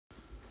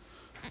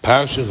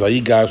Parshas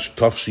Vayigash,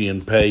 Tovshi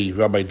and Pei,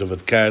 Rabbi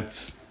David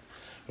Katz,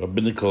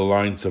 Rabbinical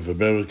Alliance of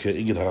America,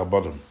 Igid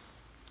HaRabbanim.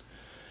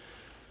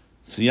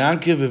 So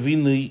Yankov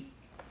Avinu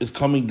is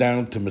coming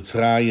down to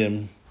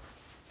Mitzrayim,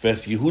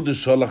 Ves Yehuda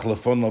Sholach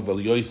Lefonov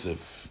El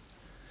Yosef.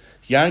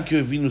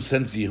 Yankov Avinu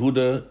sends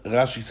Yehuda,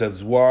 Rashi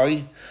says,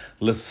 why?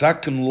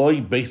 Lesaken loy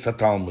Beis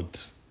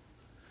HaTalmud.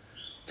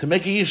 To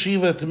make a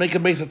yeshiva, to make a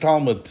Beis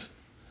HaTalmud.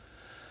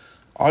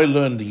 I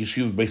learned the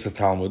yeshiva Beis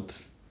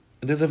HaTalmud,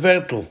 and there's a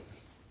vertel.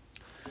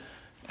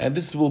 And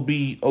this will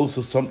be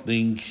also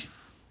something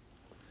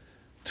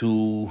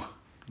to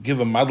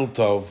give a mazel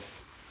tov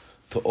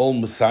to all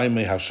Messiah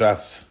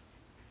Hashas.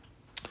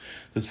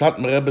 The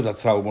Satmar Rebbe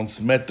Zatzal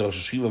once met the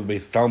Rosh Yeshiva of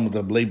Beis Talmud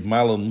Ableib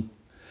Malin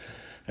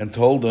and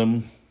told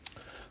him,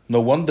 no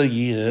wonder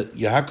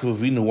Yaakov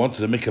Avinu wanted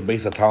to make a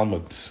Beis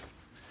HaTalmud.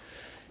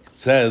 It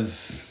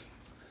says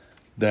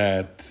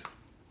that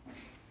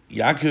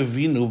Yaakov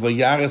Avinu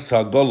v'yares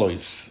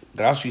ha'golois.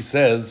 Rashi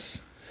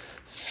says,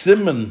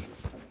 Simon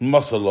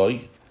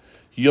Mosaloi,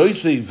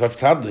 Yosef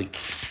Vatzadik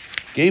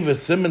gave a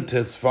simon to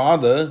his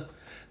father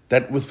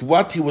that with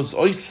what he was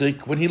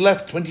oisik when he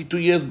left 22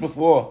 years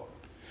before.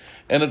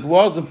 And it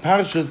was in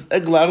Parshas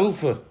Egla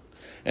Arufa.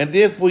 And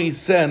therefore he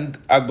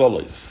sent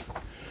Agolos.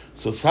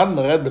 So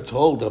Sadmar Rebbe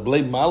told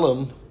Rabbi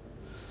Malam,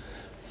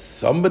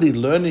 somebody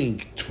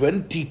learning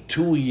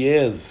 22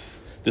 years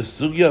the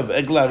sugya of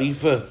Egla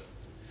Arufa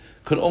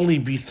could only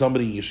be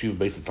somebody in Yeshiva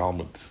Beis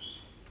HaTalmud.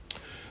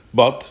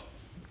 But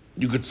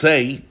you could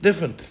say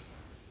different.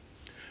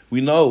 We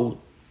know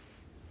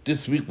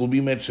this week will be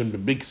mentioned the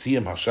big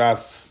Siyam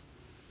Hashas,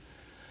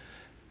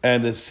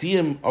 and the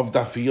Siyam of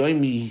Daf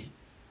Yomi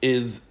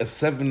is a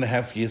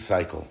 7.5 year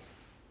cycle.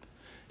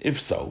 If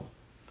so,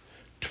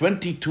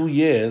 22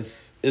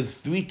 years is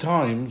 3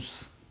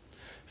 times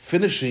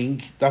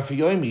finishing Daf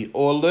Yomi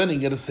or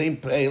learning at the same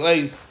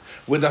place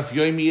where Daf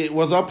Yomi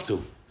was up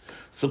to.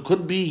 So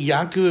could be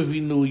Yaakov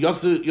Avinu,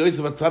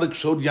 Yosef HaTzadik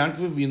showed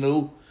Yaakov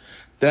Avinu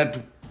that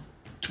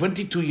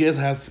 22 years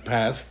has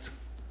passed,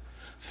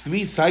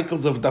 3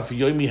 cycles of Daf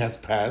Yomi has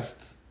passed,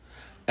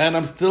 and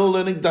I'm still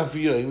learning Daf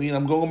Yomi, and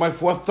I'm going on my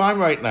 4th time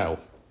right now.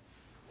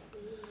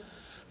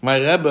 My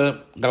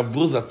Rebbe, Rav Bur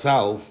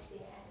Zatzal,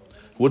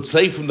 would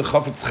say from the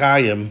Chofetz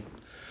Chaim,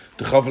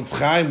 the Chofetz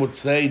Chaim would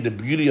say the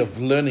beauty of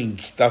learning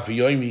Daf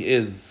Yomi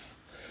is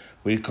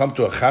when you come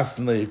to a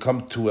chasna, you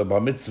come to a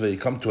bar mitzvah, you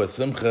come to a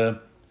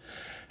simcha,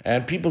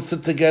 and people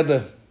sit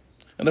together.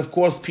 And of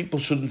course, people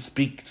shouldn't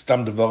speak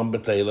stam devarim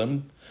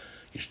b'teilim.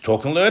 You should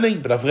talk and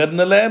learning, but I've read and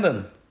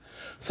learning.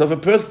 So if a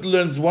person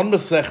learns one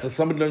Masechta,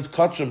 somebody learns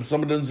Kotchim,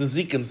 somebody learns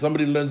Ezekiel,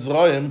 somebody learns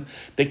Royim,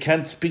 they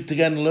can't speak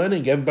together and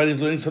learning.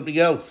 Everybody's learning something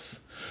else.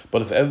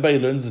 But if everybody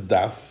learns a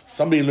daf,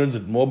 somebody learns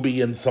it more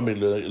biyan, somebody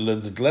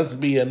learns it less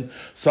biyan,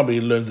 somebody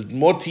learns it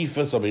more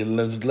tifa, somebody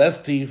learns it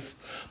less tif.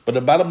 But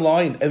the bottom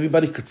line,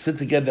 everybody could sit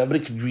together,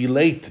 everybody could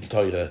relate in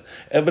Torah,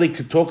 everybody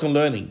could talk and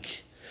learning.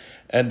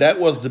 And that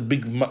was the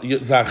big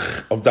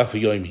zach of Daf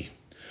Yomi.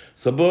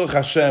 So Baruch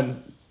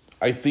Hashem,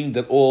 I think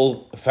that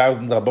all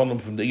 1,000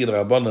 Rabbanim from the Igid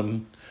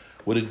Rabbanim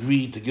would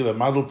agree to give a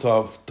mazel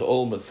tov to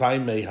all Messiah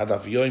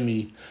Hadaf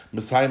Yomi,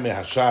 Messiah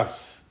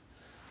Hashas,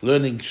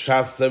 learning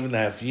Shas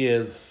 7.5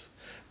 years.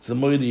 It's a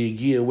moedi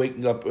year,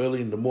 waking up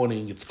early in the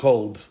morning, it's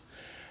cold,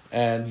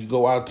 and you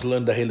go out to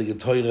learn the Heilige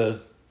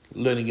Torah,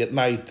 learning at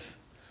night,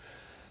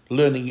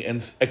 learning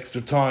in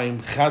extra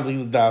time,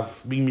 chazing the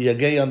daf, being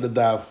miyagei on the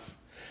daf.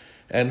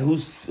 And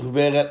who's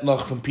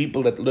noch from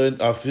people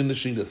that are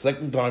finishing the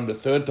 2nd time, the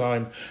 3rd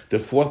time, the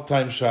 4th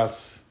time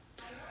Shas.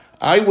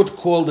 I would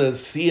call the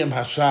Siyam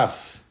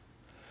Hashas,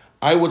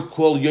 I would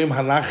call Yom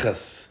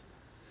HaNachas.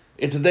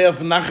 It's a day of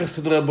Nachas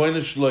to the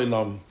Rabbeinu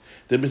Shloilom,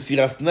 the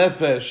Mesiras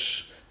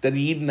Nefesh that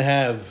the Yidden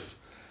have,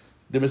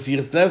 the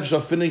Mesiras Nefesh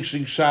of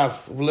finishing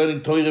Shas, of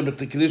learning Torah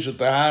b'teklish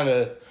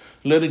tahara,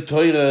 learning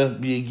Torah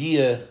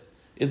b'yegiyah,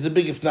 is the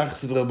biggest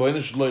Nachas to the Rabbeinu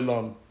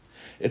Shloilom.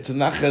 It's a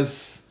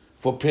Nachas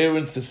for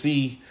parents to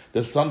see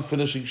their son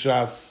finishing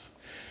Shas.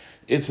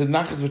 It's a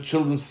nachas for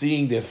children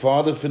seeing their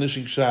father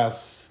finishing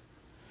Shas.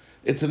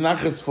 It's a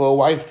nachas for a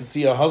wife to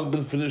see her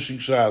husband finishing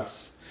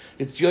Shas.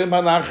 It's Yom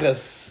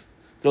HaNachas.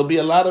 There'll be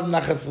a lot of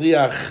nachas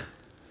riach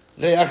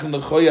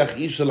nechoyach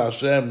ishal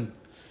Hashem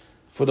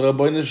for the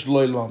Rabbeinu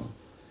Shloilom.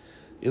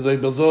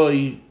 Yizoi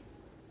Bazoi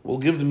will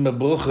give them a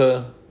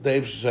brucha,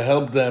 they should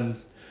help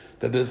them,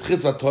 that there's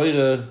chisa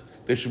Torah,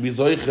 they should be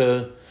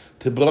zoiche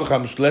to brucha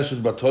am shleshes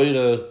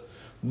b'Torah,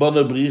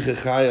 Bonne Brieche,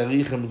 Chaya,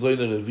 Richem,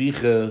 Zoyne,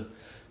 Reviche,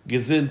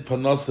 Gesind,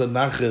 Panosse,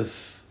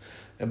 Naches,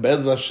 and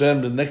Be'ez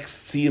Hashem, the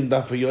next Siyam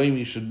Daf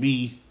Yomi should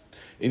be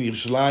in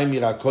Yerushalayim,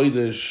 Yira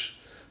Kodesh,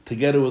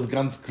 together with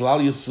Gans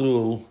Klal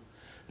Yisrael,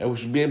 and we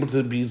should be able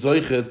to be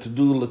Zoiche, to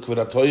do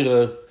L'Kvod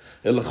HaTorah,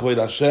 L'Kvod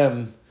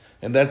Hashem,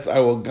 and that's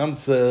our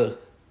ganze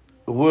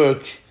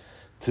work,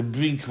 to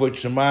bring Kvod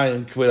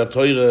Shemayim, Kvod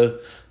HaTorah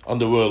on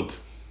the world.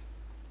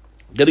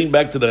 Getting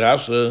back to the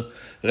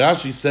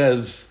Rashi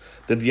says,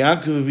 that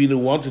Yaakov Avinu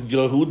wanted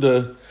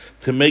Yehuda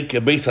to make a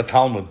Beis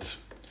HaTalmud.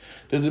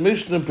 There's a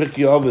Mishnah in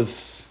Pirkei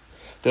Avos.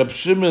 Reb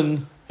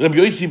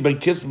Yossi ben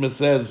Kisma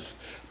says,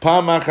 I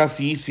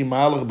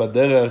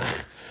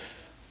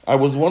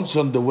was once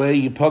on the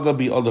way,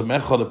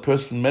 the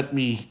person met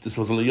me, this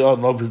was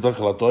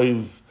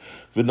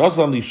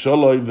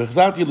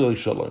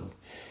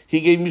he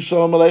gave me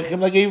shalom aleichem,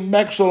 and I gave him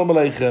back shalom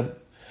aleichem.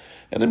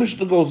 And the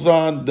Mishnah goes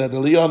on that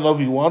Eliyahu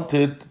Novi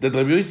wanted that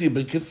Rabbi Yossi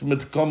ben Kisma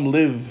to come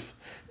live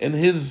in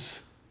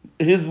his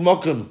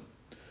mokum.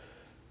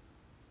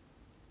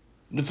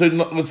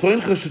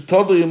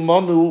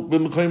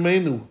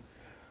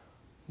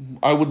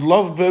 I would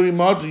love very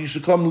much you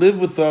should come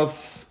live with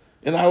us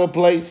in our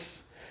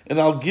place,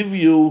 and I'll give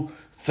you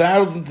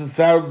thousands and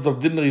thousands of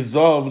dinari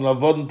zav and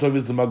avodim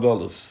tovis and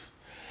magolas.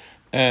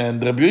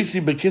 And Rabbi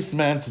Yossi ben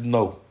Kisma answered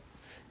no.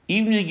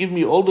 Even if you give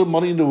me all the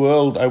money in the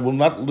world, I will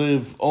not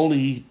live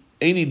only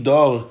any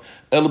dar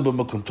el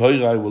b'makom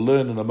Torah. I will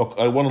learn, and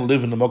I want to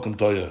live in the makom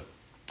Torah.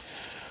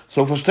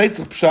 So versteht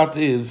sich pshat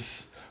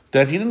is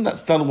that he didn't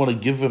want to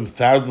give him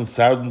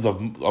thousands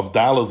of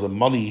dollars of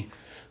money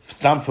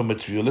stand for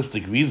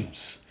materialistic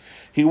reasons.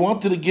 He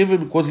wanted to give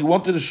him because he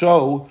wanted to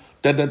show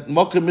that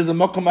makom is a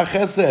makom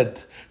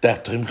chesed. They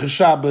have Trimcha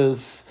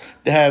Shabbos,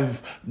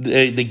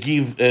 they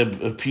give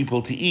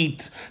people to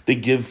eat, they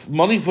give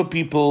money for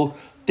people.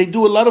 They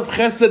do a lot of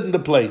chesed in the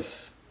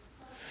place.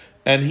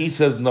 And he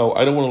says, no,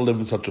 I don't want to live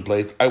in such a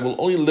place. I will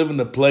only live in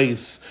a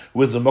place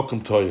with the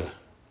Mokum Torah.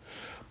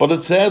 But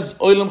it says,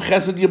 Olam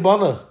Chesed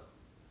Yibana.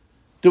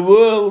 The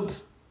world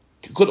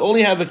could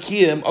only have a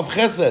kiyum of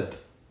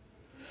chesed.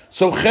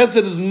 So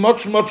chesed is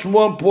much, much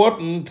more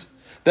important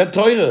than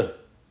Torah.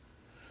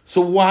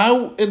 So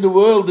how in the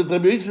world did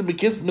Rabbi Yossi ben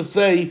Kisma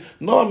say,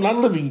 no, I'm not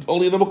living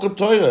only in the Mokum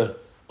Torah.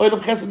 Olam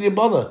Chesed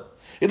Yibana.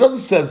 It doesn't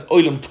say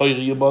Olam Torah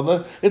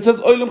Yemana, it says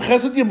Olam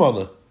Chesed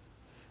Yemana.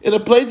 In a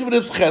place where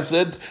there's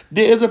Chesed,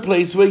 there is a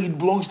place where he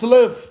belongs to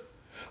live.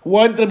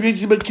 Why did Rabbi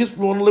Yossi ben Kisma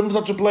want to live in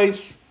such a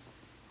place?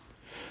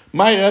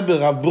 My Rebbe,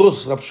 Rav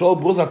Shaul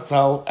Brus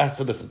Hatzal,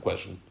 asked a different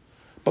question,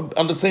 but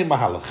on the same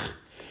mahalach.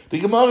 The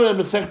Gemara in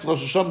Masechet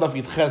Rosh Hashanah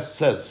Daf Yitches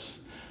says,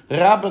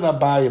 Rabbi and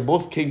Abaye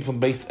both came from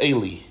Beis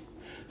Eli.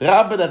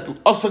 Rabbi that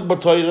Osek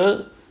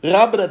B'Torah,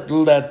 Rabbi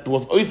that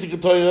was Oisik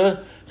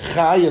B'Torah,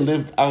 Chaya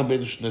lived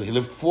Arben Shnei. He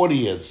lived 40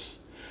 years.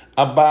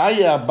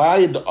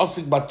 Abaye, the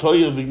Osik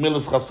Batoyer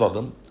Vigmilas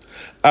Chasodim.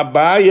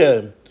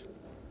 Abaye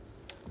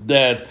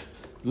that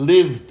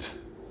lived,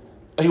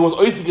 he was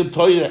Osik in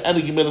Torah and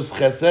the Gemilas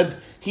Chesed.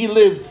 He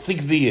lived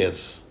 60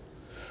 years.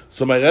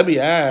 So my Rebbe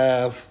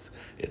asked,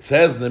 it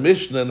says in the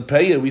Mishnah and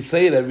Peah, we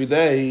say it every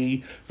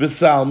day,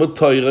 V'salma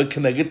Torah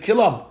Keneged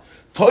Kilam.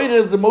 Torah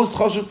is the most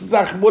choshev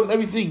tzach, more than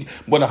everything.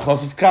 More than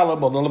Achnosis Kalam,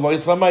 more than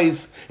Levoyis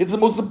HaMais. It's the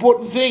most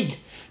important thing.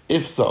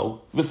 If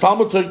so,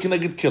 V'salma Torah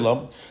Keneged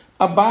Kilam,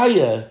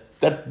 Abaye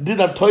that did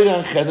a Torah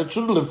and Chesed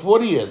should have lived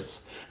 40 years.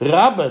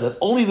 Rabbi that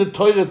only the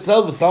Torah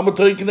itself, V'salma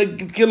Torah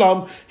Keneged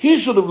Kilam, he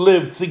should have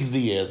lived 60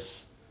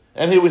 years.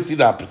 And here we see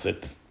the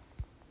opposite.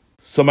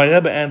 So my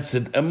Rebbe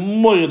answered, a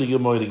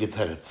moirdige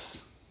teretz.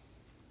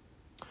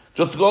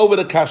 Just go over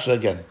the kasha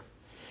again.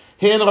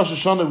 Here in Rosh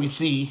Hashanah we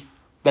see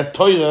that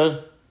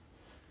Torah,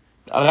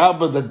 a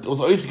Rabbi that was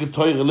Oisik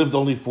Torah lived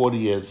only 40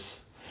 years.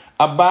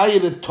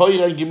 Abaye the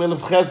Torah and Gemilas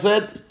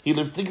Chesed, he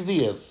lived 60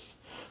 years.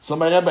 So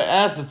my Rebbe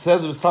asked, it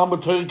says, V'salma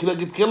Torah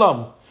Keneged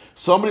Kilam.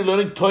 Somebody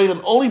learning Torah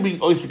and only being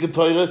Oisik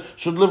Torah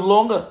should live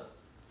longer.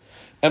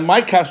 And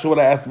my kasha, what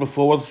I asked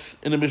before, was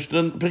in the Mishnah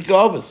in Pirkei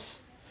Avos.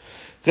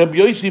 Rabbi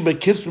Yossi ben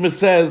Kisma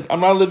says,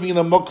 I'm not living in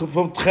a mokum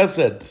from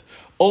Chesed,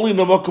 only in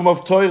a mokum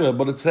of Torah,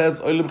 but it says,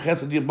 Olam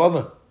Chesed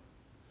Yibana.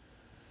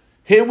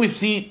 Here we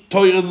see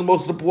Torah is the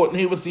most important,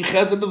 here we see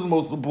Chesed is the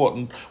most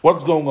important.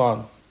 What's going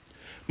on?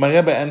 My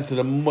Rebbe answered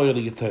a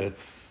moirdige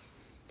teretz.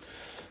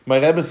 My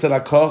Rebbe said,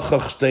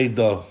 HaKochach shtei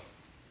da,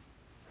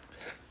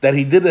 that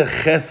he did a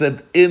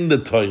Chesed in the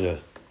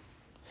Torah.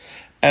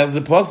 As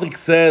the Pasuk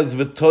says,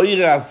 V'Torah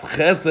as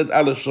Chesed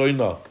al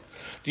Shoina.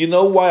 Do you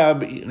know why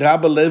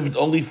Rabbi lived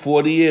only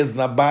 40 years and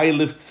Abaye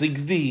lived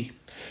 60?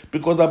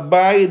 Because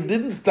Abaye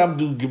didn't stop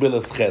doing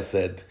Gemilas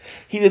Chesed.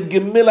 He did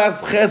Gemilas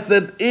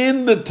Chesed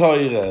in the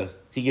Torah.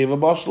 He gave a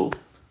mashal.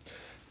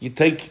 You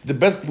take the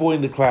best boy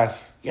in the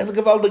class. He has a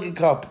gewaldige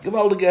cup,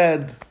 gewaldige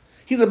head.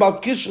 He's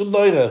about Kishr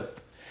Neure.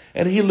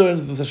 And he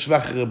learns as a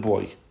schwachere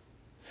boy.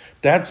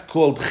 That's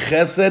called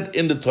Chesed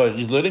in the Torah.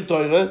 He's learning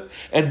Torah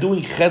and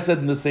doing Chesed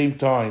in the same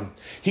time.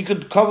 He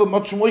could cover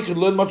much more, he could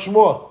learn much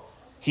more.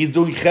 He's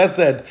doing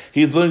Chesed,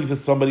 he's learning to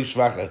somebody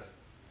schwacher.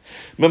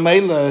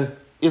 Memele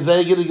is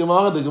a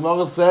Gemara. The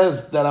Gemara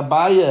says that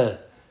Abaye,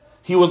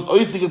 he was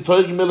Oisik in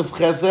Torah Gemilas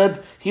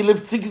Chesed, he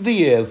lived 60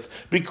 years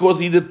because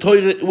he did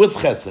Torah with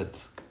Chesed.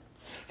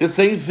 The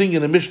same thing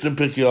in the Mishnah in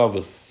Pirkei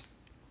Avos.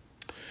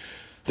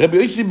 Rabbi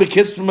Yossi ben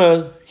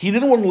Kisma, he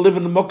didn't want to live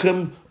in the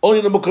Mokum, only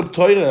in the Mokum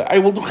Torah. I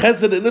will do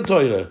Chesed in the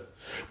Torah.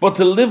 But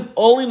to live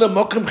only in the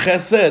Mokum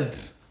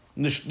Chesed,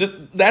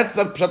 that's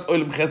not Pshat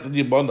Olam Chesed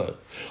Yibana.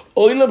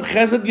 Olam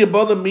Chesed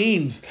Yabana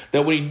means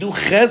that when you do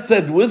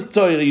Chesed with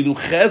Torah, you do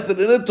Chesed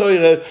in a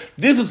Torah,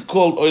 this is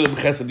called Olam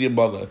Chesed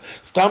Yabana.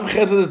 Stam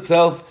Chesed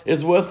itself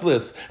is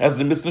worthless, as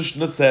the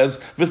Mishnah says,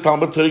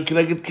 V'salma Torah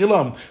Kineged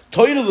Kilam.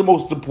 Torah is the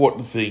most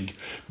important thing.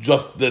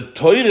 Just the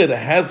Torah that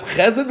has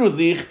Chesed with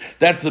ich,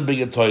 that's a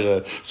bigger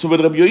Torah. So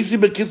when Rabbi Yossi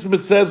Bekisma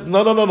says,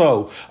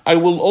 no, I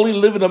will only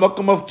live in a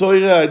makom of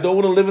Torah, I don't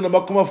want to live in a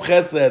makom of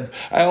Chesed,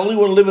 I only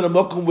want to live in a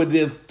makom with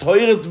this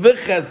Torah's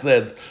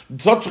v'Chesed,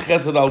 such a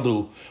Chesed I'll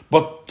do.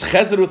 But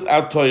Chesed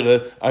without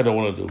Torah, I don't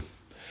want to do.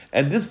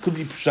 And this could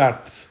be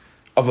pshat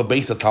of a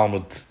Beis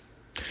Talmud.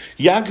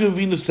 Yaakov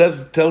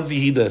Avinu tells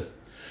Yehuda,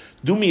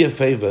 do me a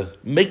favor,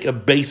 make a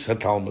Beis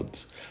Talmud.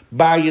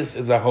 Bayis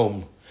is a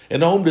home.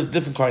 In a home, there's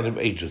different kind of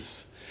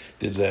ages.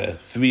 There's a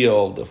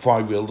 3-year-old, a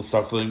 5-year-old that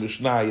starts learning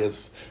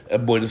Mishnayos, a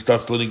boy that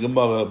starts learning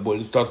Gemara, a boy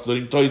that starts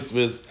learning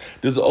Tosfos.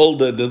 There's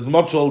older, there's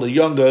much older,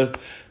 younger.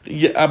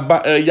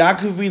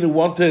 Yaakov Avinu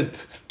wanted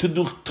to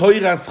do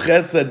Torah's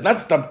Chesed, not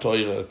stop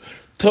Torah.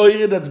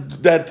 Torah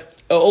that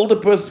an older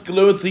person can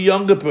learn with a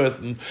younger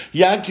person.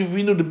 Yaakov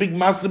Avinu, the big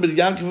master, but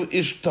Yaakov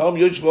Ish Tam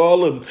Yosh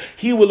V'Olam,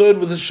 he will learn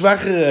with his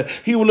Shvachere,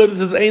 he will learn with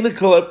his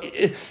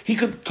Einikel. He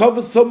could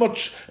cover so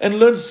much and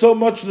learn so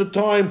much in the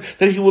time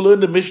that he will learn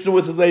the Mishnah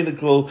with his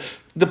Einikel,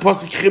 the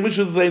Pasuk Chimish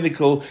with his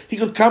Einikel. He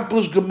could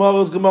accomplish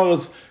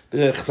Gemaras.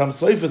 The Chassam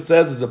Sofer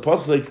says, as a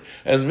Pasuk,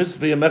 as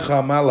Mitzvah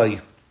Yamecha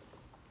Amalei.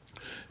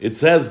 It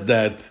says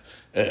that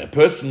a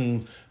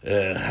person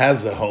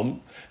has a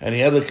home, and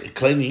he has a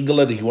klein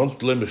ingele that he wants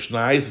to learn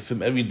Mishnayos with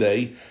him every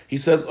day. He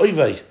says, Oy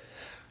vey,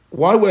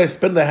 why would I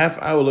spend a half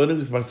hour learning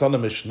with my son a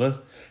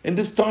Mishnah? In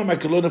this time I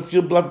could learn a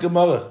few blood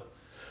Gemara.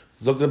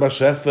 Zog the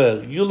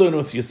Bashefer, you learn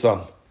with your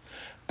son.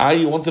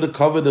 You wanted to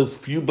cover those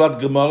few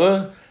blood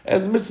Gemara?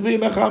 As Mitzvah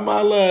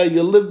Mechamala,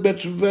 you live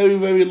very,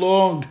 very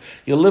long.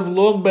 You live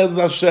long, Bez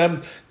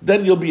Hashem.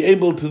 Then you'll be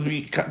able to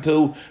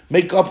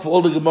make up for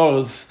all the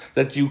Gemaras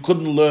that you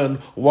couldn't learn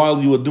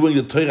while you were doing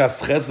the Torah's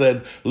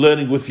Chesed,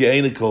 learning with your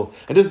Einikel.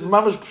 And this is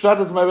Mamash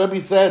Pshat, as my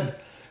Rebbe said,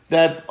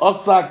 that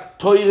Osak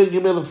Torah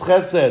Yemilas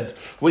Chesed.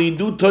 When you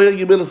do Torah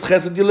Yemilas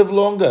Chesed, you live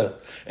longer.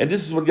 And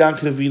this is what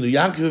Yaakov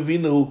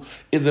Avinu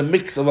is a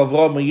mix of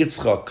Avraham and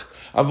Yitzchak.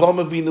 Avraham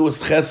Avinu is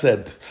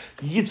Chesed.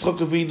 Yitzchak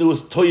Avinu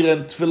is Torah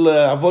and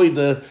Tefillah,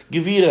 Avodah,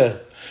 Gevira.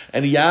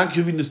 And Yaakov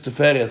Avinu is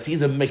Teferes.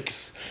 He's a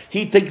mix.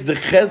 He takes the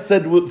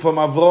Chesed from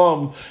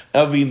Avraham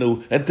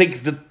Avinu and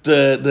takes the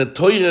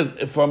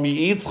Torah from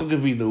Yitzchak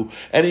Avinu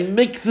and he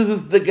mixes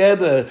it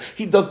together.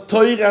 He does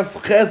Torah's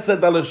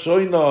Chesed al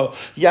Shona.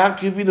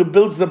 Yaakov Avinu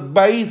builds a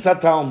Beis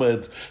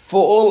HaTalmud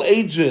for all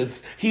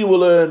ages. He will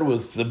learn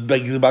with the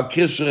bigger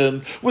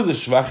Malkishan, with the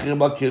Shvacher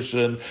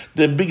Malkishan,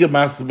 the bigger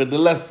Masamid, the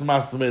less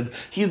Masamid.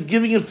 He's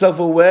giving himself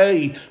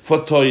away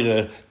for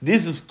Torah.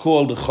 This is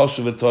called the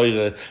Choshev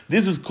Torah.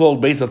 This is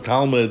called Beis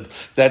HaTalmud.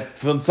 That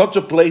from such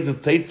a place as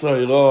Teitz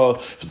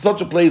from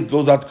such a place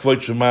goes out Kvod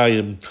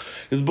Shemayim.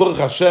 His Baruch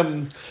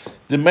Hashem,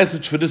 the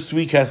message for this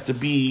week has to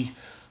be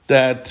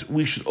that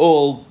we should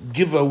all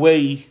give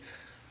away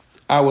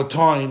our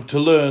time to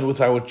learn with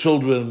our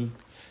children.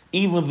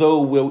 Even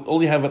though we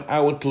only have an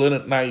hour to learn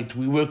at night,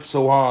 we work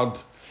so hard.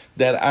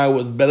 That hour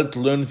is better to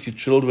learn with your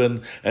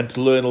children and to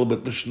learn a little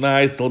bit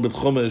Mishnayos, a little bit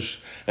Chumash.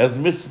 As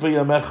Mitzvah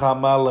Yamecha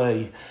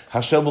Amalei,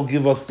 Hashem will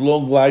give us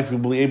long life.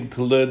 We'll be able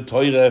to learn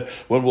Torah.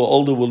 When we're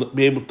older, we'll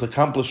be able to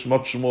accomplish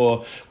much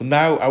more.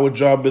 Now our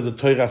job is the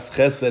Torah's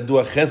Chesed. Do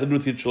a Chesed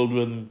with your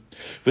children.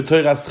 The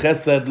Torah's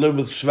Chesed, learn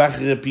with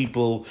Shvachere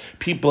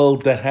people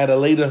that had a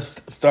later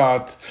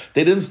start.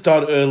 They didn't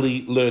start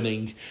early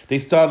learning. They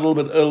started a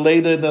little bit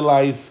later in their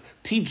life.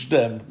 Teach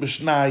them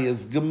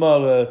Mishnayos,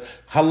 Gemara,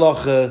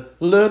 Halacha.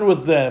 Learn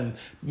with them,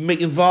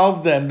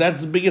 involve them.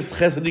 That's the biggest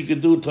chesed you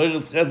can do.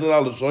 Torah's chesed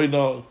al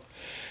Shona.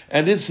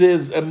 And this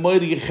is a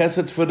mighty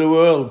chesed for the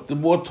world. The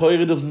more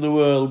Torah there's in the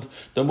world,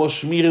 the more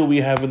shmira we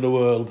have in the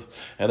world.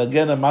 And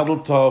again, a mazel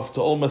tov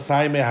to all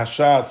Messiah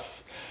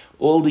Hashas,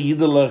 all the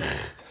Yiddelach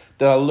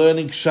that are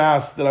learning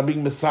Shas, that are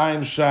being Messiah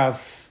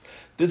Shas.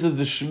 This is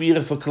the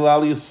shmira for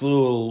Klal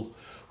Yisrael.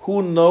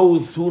 Who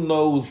knows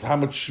how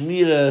much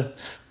shmira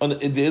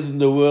there is in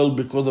the world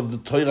because of the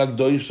Torah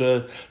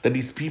Gdosha that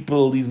these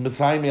people, these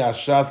Messiah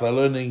Hashas are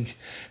learning,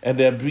 and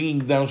they're bringing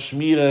down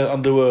shmira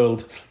on the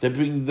world. They're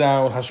bringing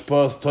down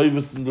Hashpas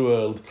Toivus in the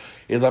world.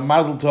 It's a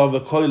mazel tov, a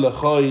koi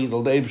lachoi,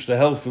 the Eibush to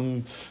help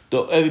him.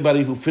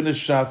 Everybody who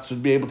finished Shas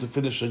should be able to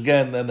finish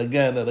again and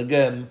again and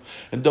again.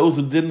 And those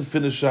who didn't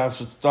finish Shas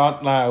should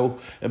start now,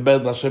 and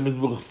Bez Hashem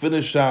Yisbuch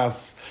finish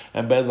Shas.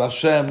 And Bez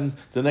Hashem,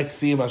 the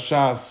next Siyam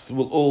Hashas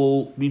will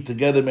all be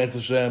together, Bez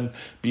Hashem,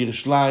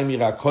 B'Yerushalayim,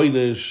 Yira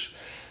Kodesh,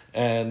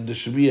 and there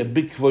should be a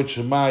big Kvod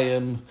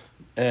Shemayim,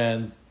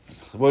 and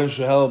Rabbeinu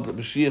Shel,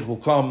 Mashiach will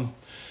come,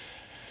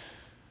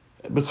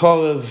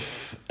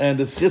 B'Korev, and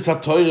the Schis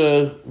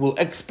HaTorah will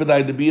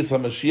expedite the B'Yis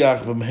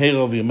HaMashiach,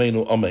 B'Mheira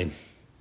V'Yameinu, Amen.